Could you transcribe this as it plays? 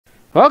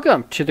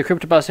Welcome to the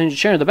Crypto Boss Ninja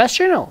channel, the best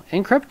channel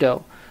in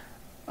crypto.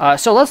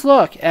 So let's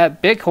look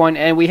at Bitcoin,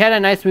 and we had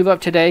a nice move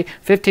up today.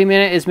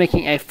 15-minute is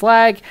making a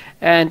flag,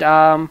 and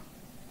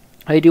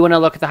I do want to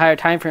look at the higher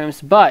time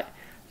frames, but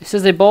this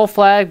is a bull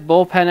flag,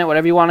 bull pennant,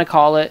 whatever you want to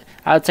call it.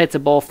 I would say it's a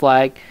bull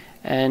flag,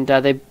 and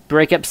they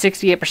break up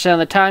 68% of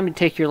the time. You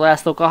take your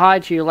last local high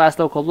to your last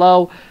local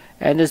low,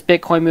 and this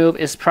Bitcoin move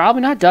is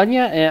probably not done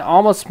yet, and it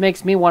almost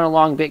makes me want to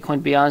long Bitcoin,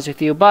 to be honest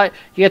with you. But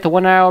you got the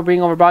 1 hour being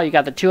overbought, you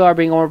got the 2 hour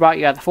being overbought,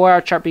 you got the 4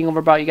 hour chart being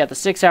overbought, you got the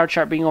 6 hour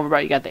chart being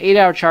overbought, you got the 8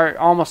 hour chart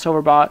almost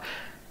overbought.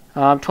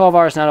 12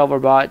 hours not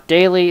overbought.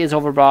 Daily is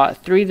overbought.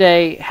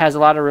 3-day has a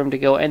lot of room to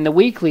go, and the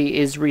weekly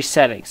is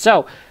resetting.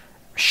 So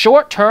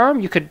short term,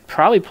 you could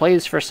probably play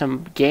this for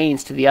some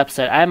gains to the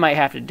upside. I might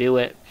have to do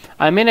it.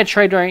 I'm in a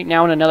trade right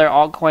now in another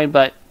altcoin,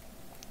 but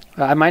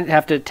I might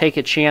have to take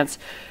a chance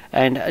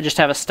and just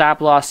have a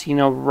stop loss, you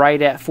know,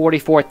 right at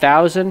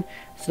 44,000.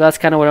 So that's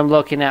kind of what I'm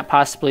looking at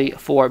possibly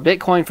for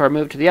Bitcoin for a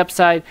move to the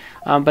upside.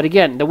 But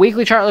again, the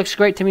weekly chart looks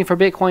great to me for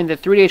Bitcoin. The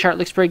 3-day chart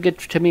looks pretty good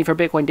to me for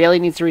Bitcoin. Daily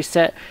needs to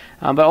reset.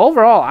 But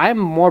overall, I'm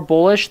more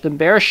bullish than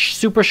bearish.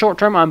 Super short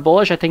term, I'm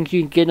bullish. I think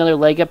you can get another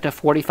leg up to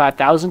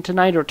 45,000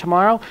 tonight or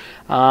tomorrow.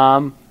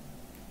 And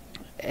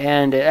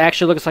it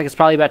actually looks like it's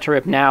probably about to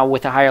rip now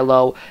with a higher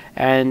low.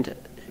 And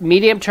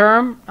medium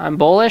term, I'm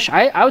bullish.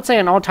 I would say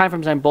on all time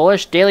frames I'm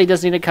bullish. Daily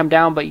doesn't need to come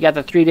down, but you got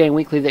the 3-day and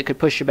weekly that could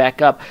push you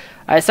back up.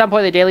 At some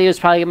point, the daily is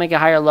probably gonna make a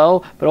higher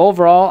low, but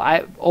overall,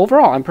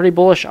 I'm pretty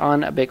bullish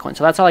on Bitcoin.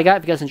 So that's all I got.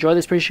 If you guys enjoy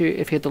this, appreciate it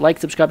if you hit the like,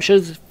 subscribe, share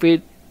this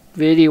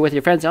video with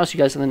your friends, and I'll see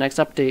you guys in the next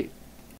update.